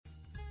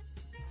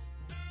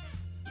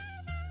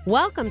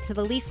Welcome to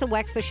the Lisa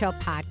Wexler Show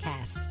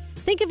podcast.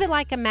 Think of it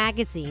like a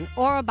magazine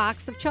or a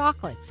box of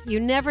chocolates. You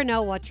never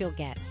know what you'll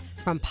get.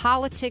 From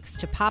politics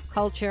to pop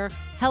culture,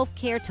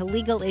 healthcare to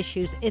legal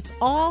issues, it's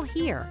all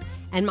here.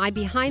 And my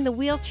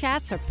behind-the-wheel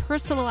chats are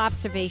personal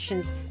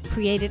observations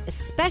created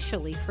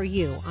especially for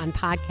you on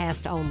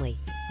podcast only.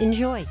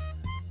 Enjoy.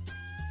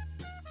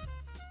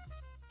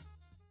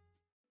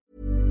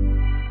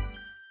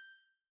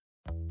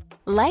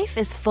 Life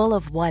is full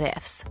of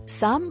what-ifs.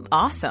 Some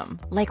awesome,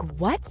 like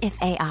what if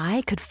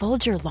AI could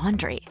fold your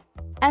laundry?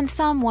 And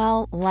some,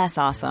 well, less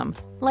awesome,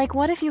 like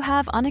what if you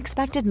have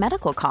unexpected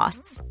medical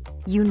costs?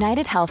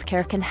 United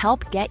Healthcare can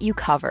help get you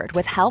covered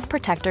with Health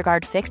Protector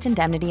Guard fixed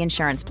indemnity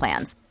insurance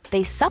plans.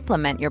 They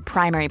supplement your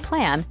primary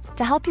plan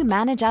to help you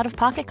manage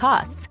out-of-pocket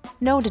costs.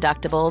 No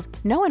deductibles,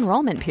 no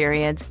enrollment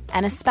periods,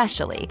 and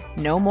especially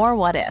no more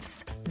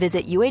what-ifs.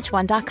 Visit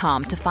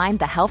uh1.com to find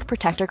the Health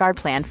Protector Guard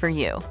plan for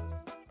you.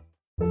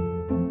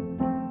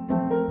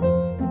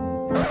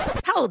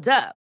 Hold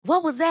up.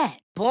 What was that?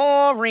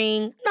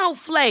 Boring. No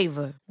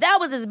flavor. That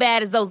was as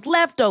bad as those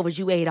leftovers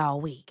you ate all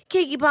week.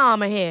 Keke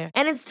Palmer here.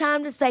 And it's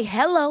time to say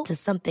hello to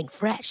something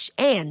fresh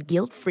and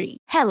guilt-free.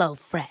 Hello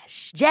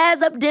Fresh.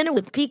 Jazz up dinner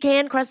with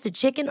pecan-crusted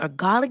chicken or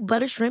garlic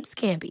butter shrimp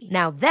scampi.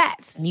 Now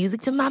that's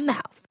music to my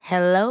mouth.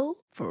 Hello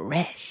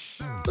Fresh.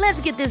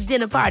 Let's get this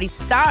dinner party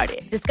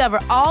started. Discover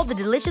all the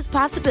delicious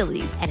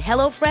possibilities at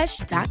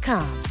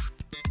HelloFresh.com.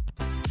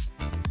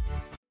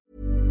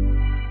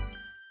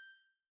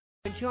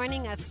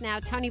 Joining us now,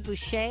 Toni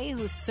Boucher,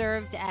 who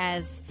served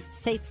as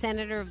state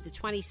senator of the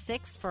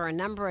 26th for a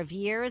number of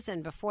years,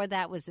 and before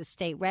that was a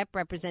state rep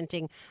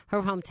representing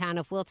her hometown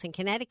of Wilton,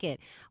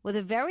 Connecticut, with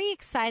a very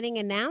exciting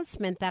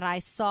announcement that I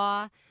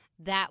saw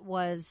that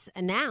was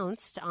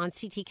announced on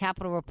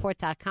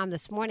ctcapitalreport.com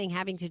this morning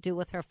having to do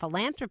with her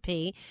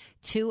philanthropy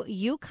to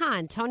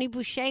UConn. Toni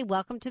Boucher,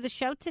 welcome to the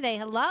show today.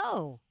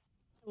 Hello.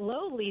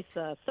 Hello,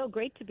 Lisa. So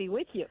great to be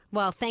with you.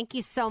 Well, thank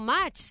you so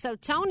much. So,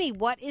 Toni,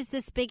 what is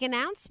this big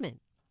announcement?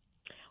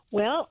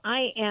 Well,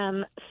 I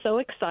am so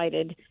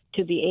excited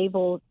to be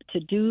able to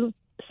do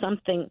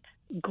something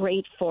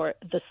great for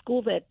the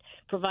school that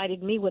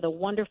provided me with a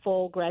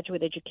wonderful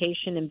graduate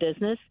education in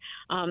business.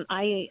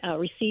 I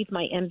received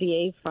my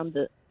MBA from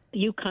the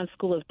UConn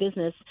School of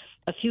Business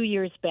a few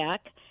years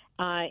back.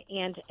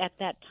 And at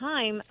that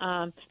time,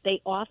 they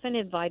often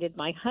invited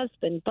my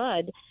husband,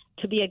 Bud,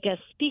 to be a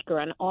guest speaker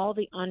on all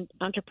the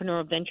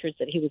entrepreneurial ventures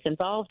that he was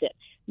involved in.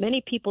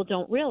 Many people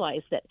don't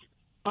realize that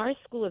our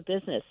School of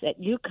Business at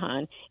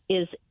UConn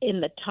is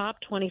in the top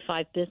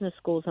 25 business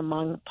schools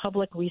among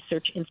public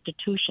research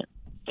institutions.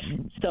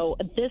 So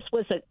this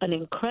was an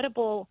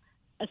incredible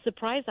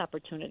surprise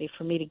opportunity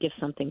for me to give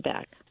something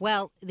back.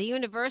 Well, the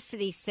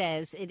university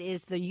says it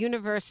is the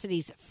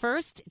university's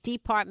first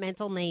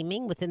departmental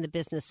naming within the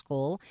business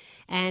school,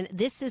 and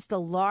this is the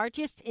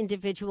largest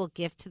individual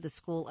gift to the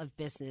School of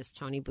Business,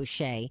 Toni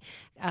Boucher.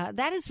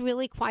 That is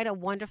really quite a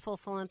wonderful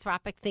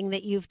philanthropic thing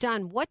that you've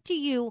done. What do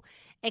you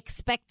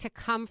expect to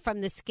come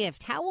from this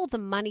gift? How will the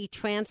money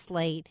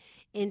translate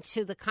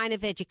into the kind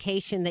of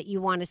education that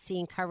you want to see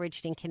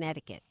encouraged in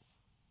Connecticut?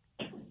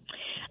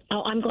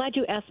 Oh, I'm glad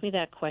you asked me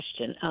that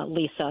question,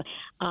 Lisa.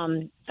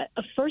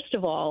 First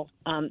of all,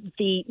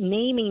 the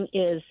naming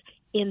is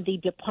in the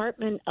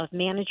Department of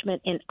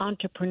Management and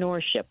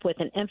Entrepreneurship with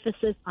an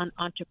emphasis on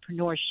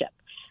entrepreneurship.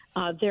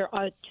 There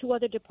are two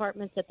other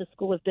departments at the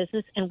School of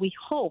Business, and we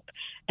hope,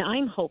 and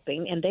I'm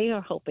hoping, and they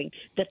are hoping,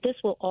 that this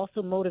will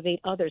also motivate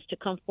others to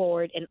come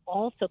forward and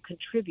also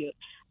contribute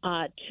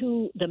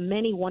to the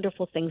many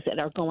wonderful things that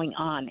are going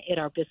on at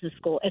our business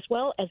school, as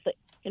well as the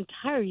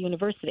entire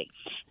university.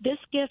 This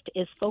gift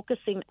is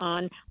focusing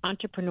on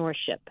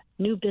entrepreneurship,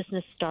 new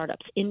business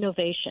startups,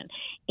 innovation,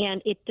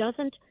 and it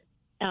doesn't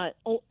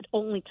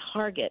only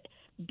target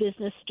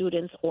business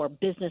students or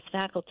business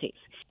faculties.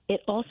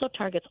 It also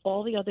targets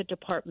all the other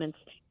departments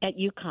at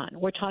UConn.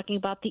 We're talking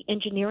about the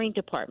engineering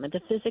department,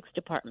 the physics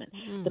department,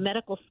 the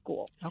medical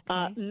school,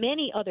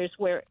 many others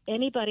where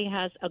anybody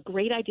has a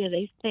great idea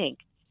they think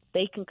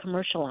they can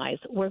commercialize.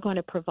 We're going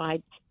to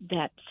provide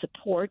that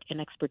support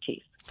and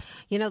expertise.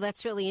 You know,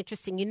 that's really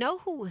interesting. You know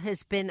who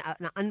has been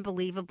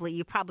unbelievably,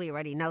 you probably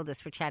already know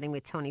this, we're chatting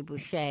with Toni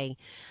Boucher,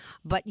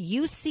 but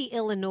UC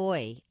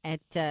Illinois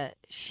at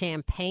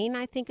Champaign,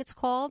 I think it's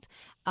called,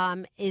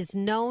 is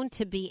known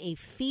to be a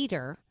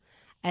feeder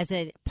as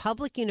a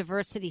public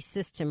university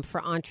system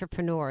for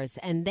entrepreneurs,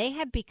 and they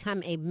have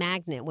become a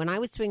magnet. When I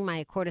was doing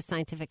my Accorda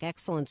Scientific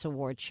Excellence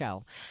Award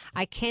show,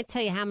 I can't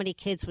tell you how many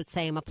kids would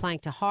say, I'm applying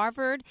to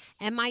Harvard,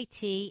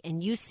 MIT,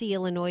 and UC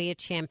Illinois at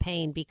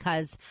Champaign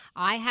because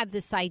I have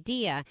this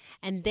idea,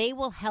 and they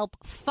will help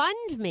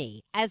fund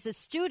me as a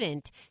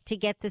student to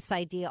get this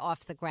idea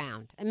off the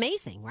ground.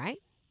 Amazing, right?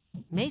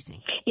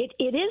 Amazing. It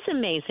is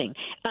amazing.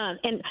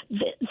 And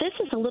this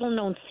is a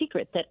little-known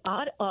secret that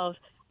out of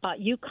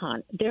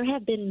UConn, there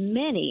have been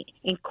many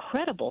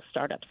incredible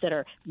startups that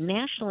are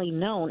nationally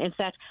known. In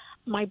fact,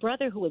 my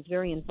brother, who was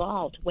very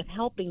involved with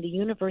helping the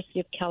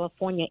University of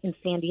California in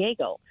San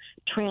Diego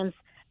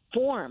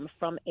transform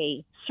from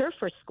a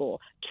surfer school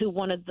to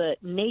one of the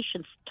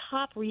nation's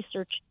top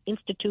research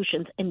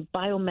institutions in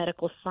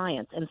biomedical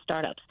science and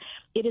startups.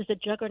 It is a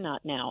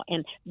juggernaut now.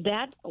 And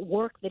that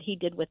work that he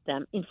did with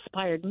them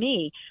inspired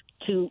me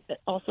to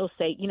also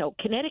say,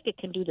 Connecticut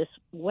can do this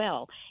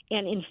well.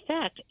 And in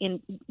fact,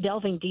 in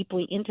delving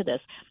deeply into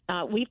this,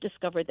 we've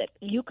discovered that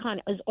UConn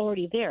is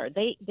already there.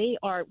 They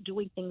are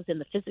doing things in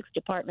the physics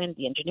department,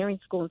 the engineering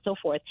school, and so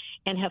forth,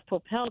 and have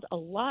propelled a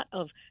lot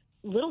of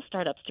little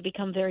startups to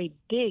become very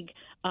big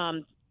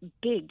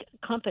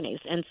companies.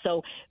 And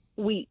so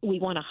we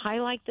want to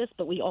highlight this,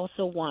 but we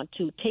also want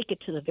to take it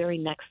to the very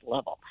next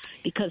level,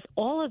 because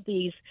all of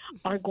these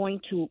are going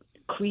to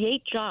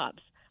create jobs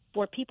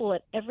for people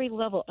at every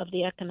level of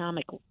the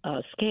economic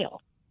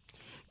scale.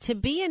 To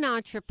be an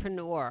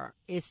entrepreneur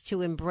is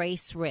to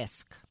embrace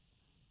risk.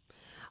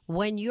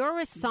 When you're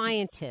a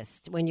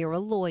scientist, when you're a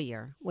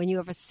lawyer, when you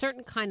have a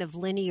certain kind of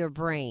linear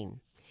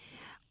brain,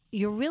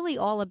 you're really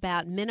all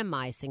about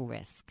minimizing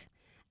risk.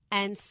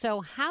 And so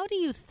how do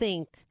you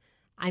think,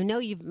 I know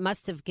you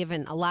must have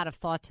given a lot of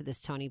thought to this,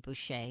 Toni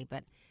Boucher,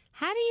 but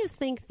how do you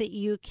think that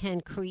you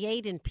can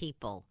create in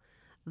people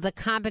the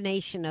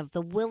combination of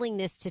the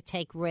willingness to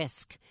take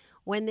risk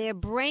when their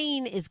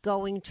brain is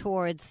going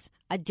towards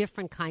a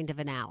different kind of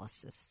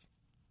analysis?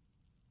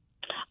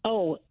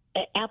 Oh,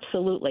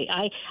 absolutely.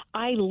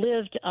 I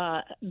lived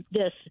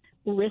this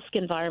risk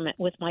environment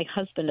with my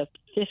husband of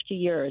 50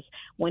 years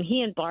when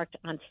he embarked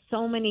on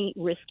so many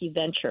risky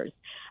ventures.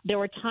 There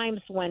were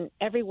times when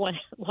everyone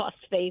lost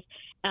faith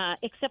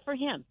except for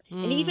him.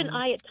 And even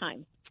I at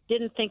times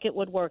didn't think it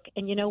would work.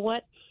 And you know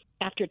what?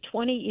 After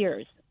 20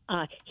 years,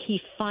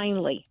 he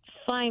finally,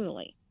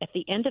 at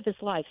the end of his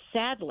life,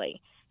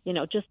 sadly,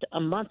 just a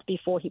month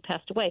before he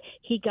passed away,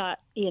 he got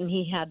in,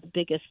 he had the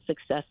biggest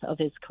success of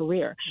his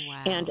career.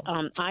 Wow. And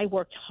I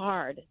worked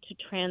hard to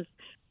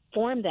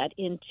transform that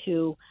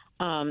into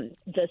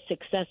the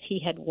success he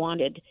had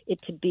wanted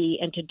it to be,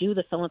 and to do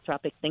the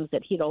philanthropic things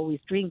that he'd always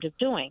dreamed of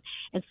doing.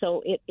 And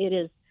so it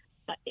is,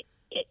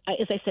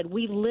 as I said,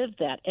 we lived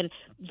that. And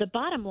the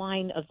bottom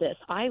line of this,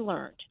 I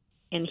learned,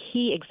 and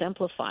he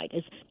exemplified,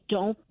 is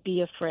don't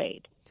be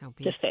afraid. Don't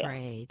be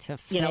afraid to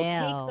fail.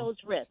 Take those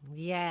risks.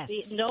 Yes.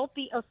 Don't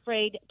be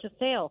afraid to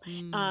fail,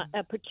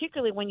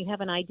 particularly when you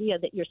have an idea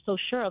that you're so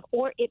sure of,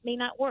 or it may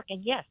not work.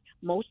 And yes,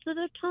 most of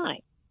the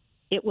time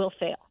it will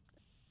fail.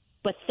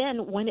 But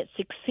then when it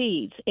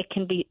succeeds, it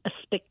can be a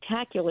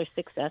spectacular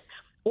success,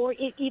 or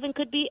it even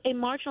could be a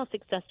marginal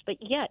success, but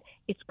yet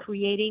it's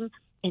creating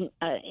and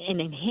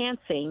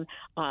enhancing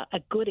a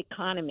good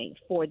economy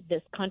for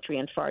this country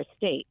and for our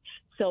state.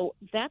 So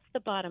that's the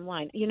bottom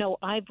line.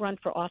 I've run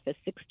for office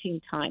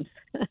 16 times,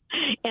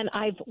 and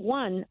I've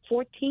won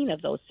 14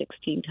 of those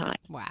 16 times.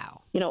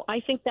 Wow. I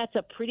think that's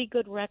a pretty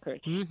good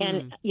record. Mm-hmm.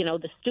 And,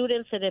 the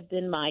students that have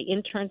been my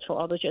interns for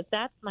all those years,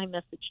 that's my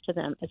message to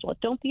them as well.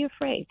 Don't be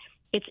afraid.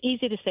 It's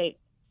easy to say,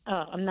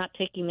 I'm not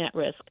taking that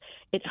risk.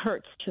 It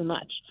hurts too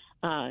much.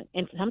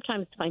 And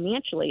sometimes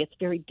financially it's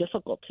very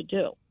difficult to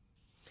do.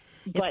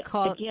 But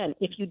again,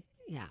 if you...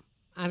 Yeah.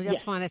 I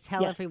just want to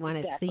tell everyone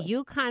exactly. It's the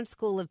UConn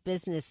School of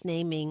Business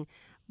naming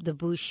the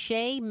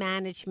Boucher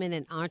Management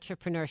and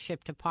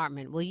Entrepreneurship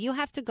Department. Will you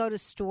have to go to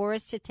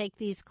stores to take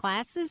these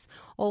classes,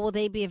 or will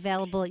they be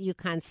available at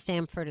UConn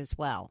Stamford as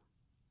well?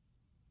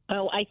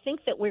 Oh, I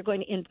think that we're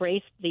going to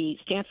embrace the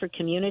Stanford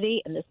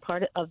community in this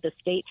part of the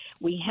state.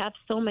 We have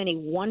so many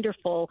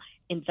wonderful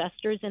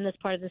investors in this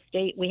part of the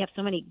state. We have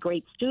so many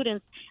great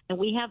students, and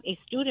we have a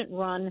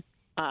student-run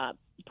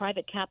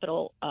private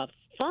capital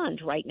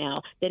fund right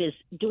now that is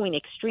doing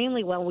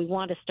extremely well. We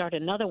want to start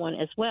another one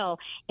as well,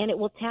 and it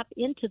will tap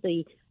into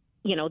the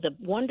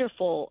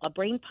wonderful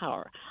brain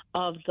power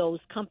of those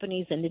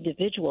companies and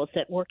individuals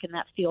that work in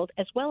that field,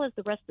 as well as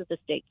the rest of the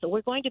state. So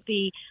we're going to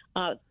be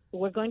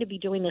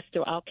doing this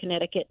throughout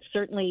Connecticut,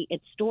 certainly in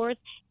stores,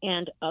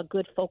 and a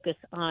good focus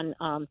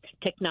on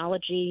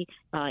technology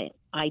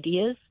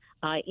ideas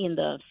in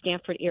the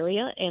Stanford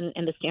area and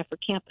the Stanford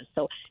campus.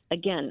 So,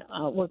 again,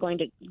 we're going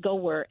to go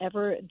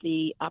wherever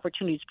the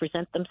opportunities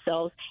present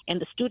themselves,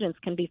 and the students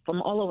can be from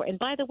all over. And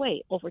by the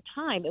way, over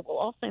time, it will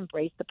also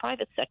embrace the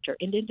private sector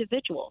and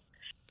individuals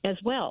as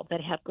well that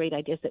have great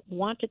ideas, that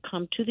want to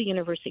come to the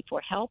university for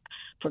help,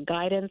 for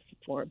guidance,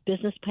 for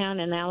business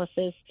plan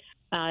analysis.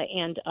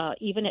 And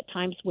even at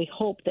times, we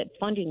hope that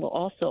funding will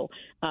also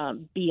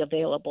be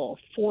available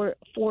for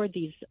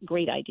these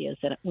great ideas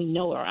that we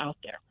know are out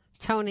there.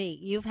 Toni,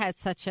 you've had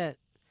such an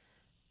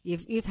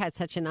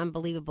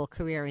unbelievable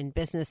career in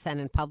business and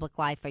in public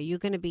life. Are you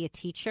going to be a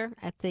teacher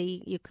at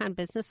the UConn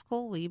Business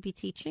School? Will you be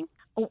teaching?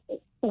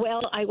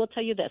 Well, I will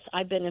tell you this.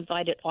 I've been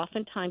invited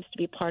oftentimes to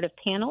be part of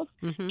panels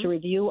to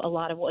review a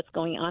lot of what's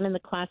going on in the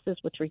classes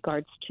with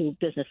regards to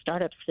business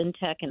startups,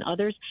 fintech, and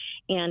others,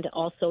 and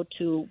also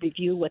to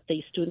review what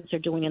the students are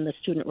doing in the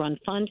student-run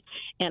fund.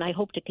 And I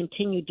hope to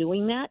continue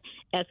doing that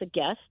as a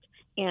guest.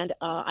 And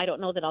I don't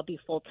know that I'll be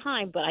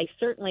full-time, but I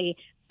certainly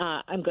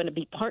I'm going to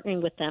be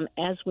partnering with them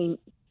as we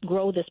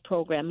grow this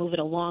program, move it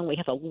along. We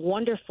have a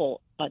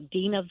wonderful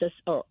dean of this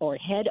or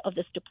head of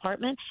this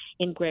department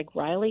in Greg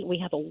Riley. We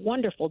have a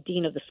wonderful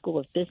dean of the School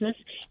of Business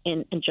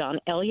in John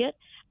Elliott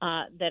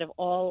that have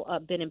all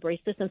been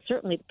embraced this, and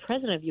certainly the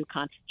president of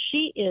UConn.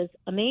 She is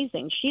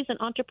amazing. She's an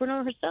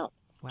entrepreneur herself.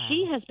 Wow.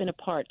 She has been a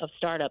part of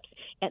startups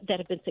that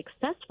have been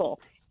successful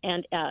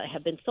and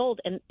have been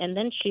sold. And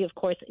then she, of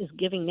course, is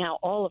giving now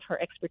all of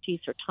her expertise,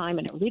 her time,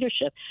 and her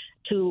leadership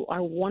to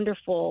our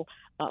wonderful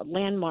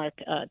landmark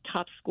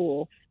top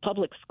school,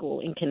 public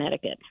school in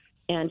Connecticut.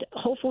 And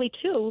hopefully,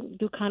 too,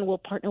 UConn will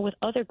partner with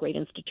other great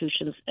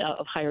institutions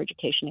of higher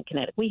education in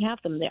Connecticut. We have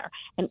them there.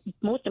 And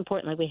most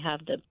importantly, we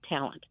have the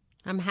talent.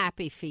 I'm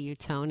happy for you,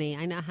 Toni.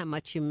 I know how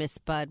much you miss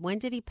Bud. When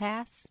did he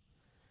pass?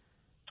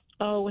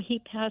 Oh, he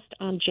passed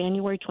on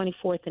January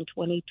 24th in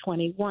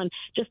 2021,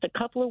 just a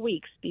couple of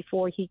weeks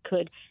before he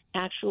could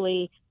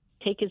actually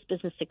take his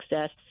business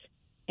success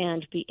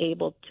and be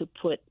able to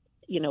put,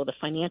 the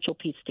financial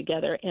piece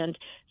together. And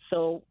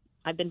so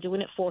I've been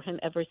doing it for him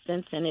ever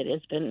since, and it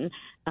has been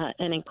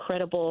an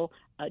incredible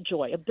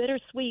joy, a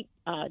bittersweet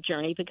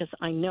journey, because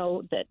I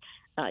know that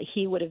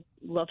he would have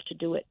loved to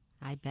do it,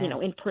 I bet.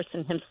 in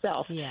person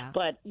himself. Yeah.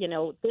 But,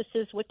 this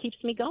is what keeps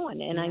me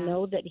going. And I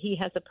know that he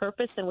has a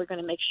purpose, and we're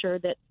going to make sure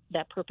that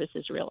that purpose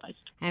is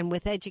realized. And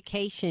with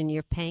education,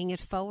 you're paying it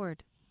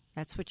forward.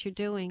 That's what you're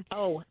doing.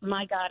 Oh,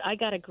 my God. I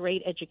got a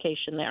great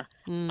education there.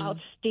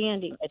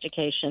 Outstanding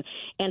education.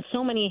 And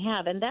so many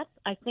have. And that's,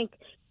 I think,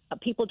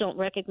 people don't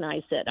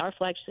recognize that our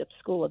flagship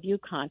school of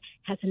UConn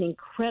has an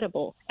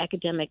incredible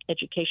academic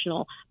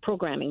educational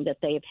programming that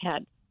they've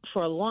had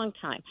for a long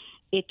time.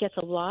 It gets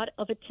a lot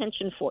of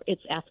attention for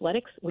its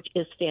athletics, which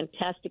is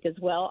fantastic as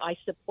well. I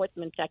support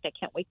them. In fact, I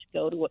can't wait to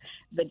go to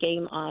the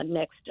game on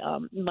next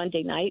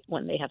Monday night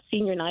when they have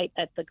senior night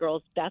at the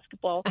girls'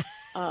 basketball,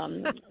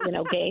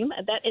 game.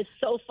 That is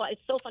so fun.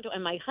 It's so fun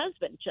and my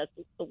husband just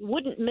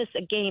wouldn't miss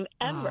a game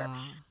ever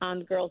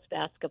on girls'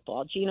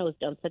 basketball. Gino has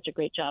done such a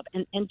great job.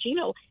 And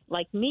Gino,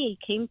 like me,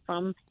 came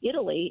from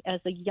Italy as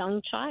a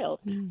young child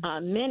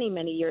many,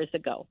 many years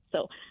ago.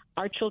 So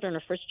our children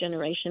are first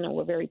generation, and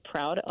we're very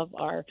proud of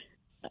our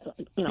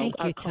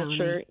our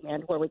culture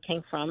and where we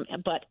came from.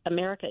 But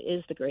America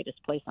is the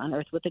greatest place on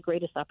earth with the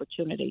greatest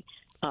opportunity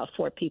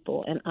for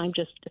people. And I'm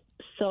just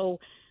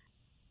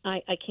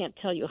I can't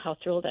tell you how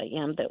thrilled I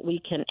am that we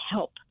can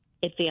help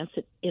advance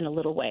it in a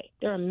little way.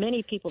 There are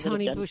many people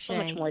Toni that have done Boucher,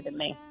 so much more than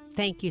me.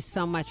 Thank you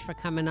so much for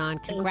coming on.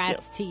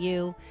 Congrats to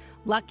you.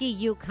 Lucky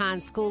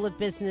UConn School of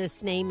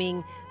Business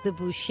naming the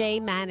Boucher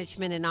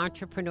Management and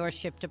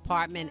Entrepreneurship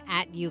Department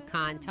at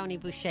UConn. Toni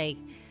Boucher,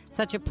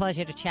 such a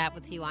pleasure to chat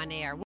with you on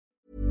air.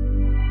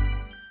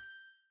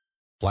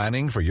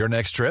 Planning for your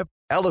next trip?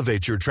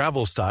 Elevate your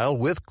travel style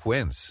with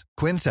Quince.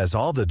 Quince has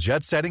all the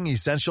jet-setting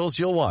essentials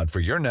you'll want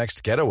for your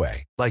next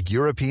getaway, like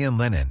European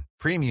linen,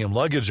 premium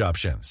luggage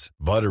options,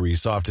 buttery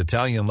soft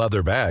Italian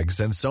leather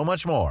bags, and so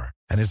much more.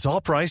 And it's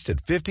all priced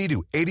at 50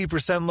 to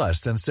 80%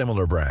 less than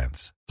similar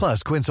brands.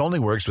 Plus, Quince only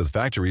works with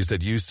factories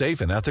that use safe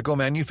and ethical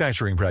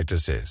manufacturing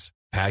practices.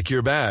 Pack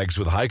your bags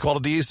with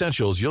high-quality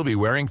essentials you'll be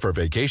wearing for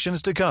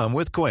vacations to come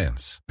with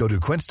Quince. Go to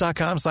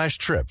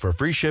quince.com/trip for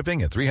free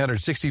shipping and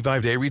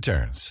 365-day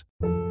returns.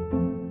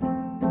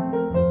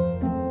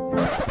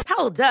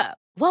 Hold up.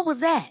 What was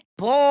that?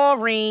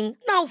 Boring.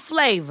 No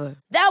flavor.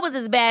 That was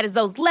as bad as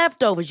those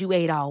leftovers you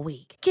ate all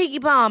week.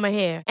 Keke Palmer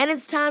here. And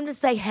it's time to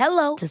say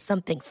hello to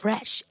something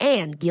fresh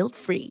and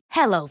guilt-free.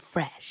 Hello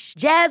Fresh.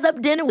 Jazz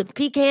up dinner with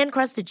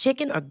pecan-crusted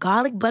chicken or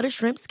garlic butter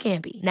shrimp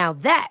scampi. Now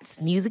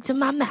that's music to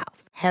my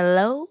mouth.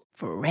 Hello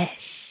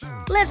Fresh.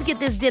 Let's get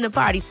this dinner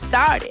party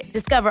started.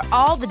 Discover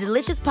all the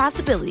delicious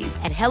possibilities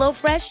at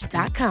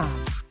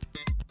HelloFresh.com.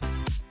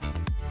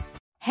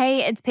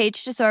 Hey, it's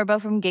Paige DeSorbo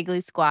from Giggly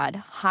Squad.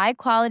 High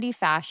quality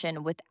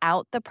fashion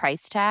without the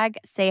price tag.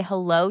 Say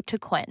hello to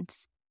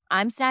Quince.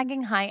 I'm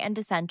snagging high-end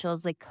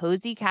essentials like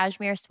cozy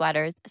cashmere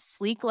sweaters,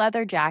 sleek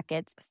leather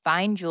jackets,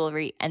 fine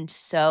jewelry, and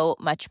so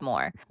much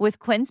more. With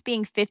Quince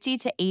being 50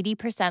 to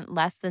 80%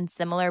 less than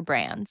similar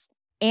brands.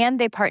 And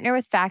they partner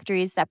with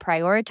factories that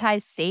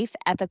prioritize safe,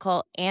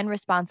 ethical, and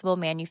responsible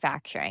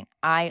manufacturing.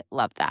 I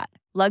love that.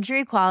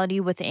 Luxury quality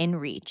within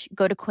reach.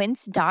 Go to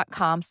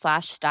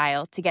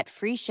quince.com/style to get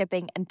free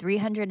shipping and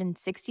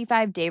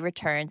 365-day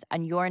returns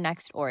on your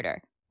next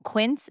order.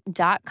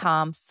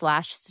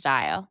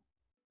 Quince.com/style.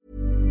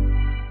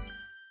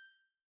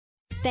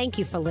 Thank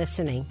you for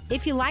listening.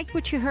 If you liked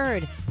what you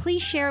heard,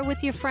 please share it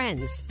with your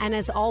friends. And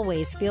as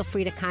always, feel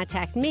free to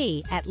contact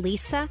me at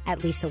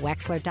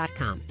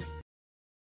lisa@lisawexler.com.